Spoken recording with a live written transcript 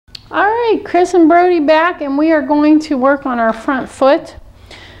All right, Chris and Brody back, and we are going to work on our front foot.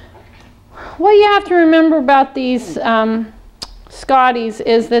 What you have to remember about these Scotties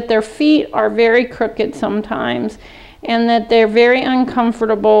is that their feet are very crooked sometimes, and that they're very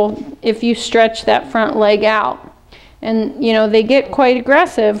uncomfortable if you stretch that front leg out. And you know, they get quite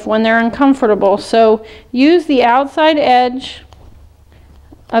aggressive when they're uncomfortable. So use the outside edge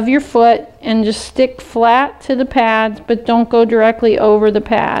of your foot and just stick flat to the pads, but don't go directly over the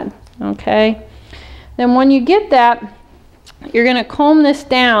pad. Okay, then when you get that, you're going to comb this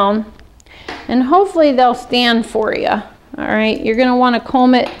down, and hopefully they'll stand for you. All right, you're going to want to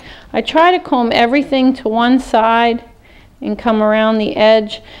comb it. I try to comb everything to one side and come around the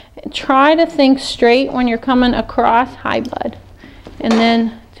edge. Try to think straight when you're coming across. Hi, bud. And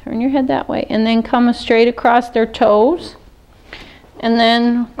then turn your head that way, and then come straight across their toes, and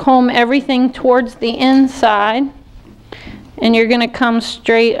then comb everything towards the inside. And you're going to come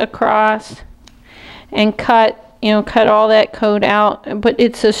straight across and cut, cut all that coat out. But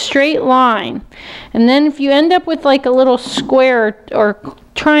it's a straight line. And then if you end up with like a little square or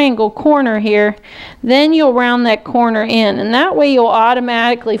triangle corner here, then you'll round that corner in. And that way you'll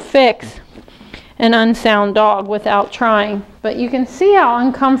automatically fix an unsound dog without trying. But you can see how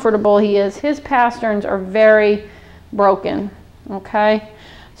uncomfortable he is. His pasterns are very broken. Okay?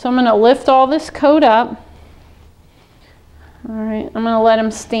 So I'm going to lift all this coat up. All right, I'm going to let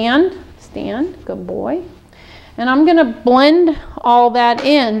him stand, good boy. And I'm going to blend all that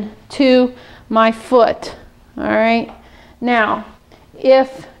in to my foot. All right, now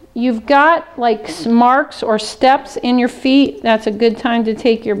if you've got like marks or steps in your feet, that's a good time to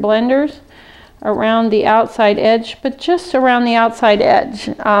take your blenders around the outside edge, but just around the outside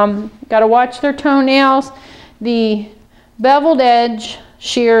edge. Got to watch their toenails. The beveled edge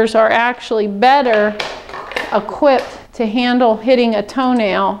shears are actually better equipped to handle hitting a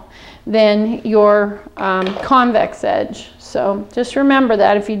toenail than your convex edge. So just remember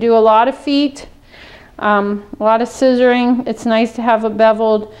that if you do a lot of feet, a lot of scissoring, it's nice to have a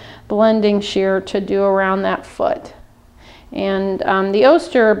beveled blending shear to do around that foot. And the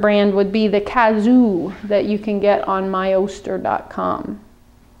Oster brand would be the Kazoo that you can get on myoster.com.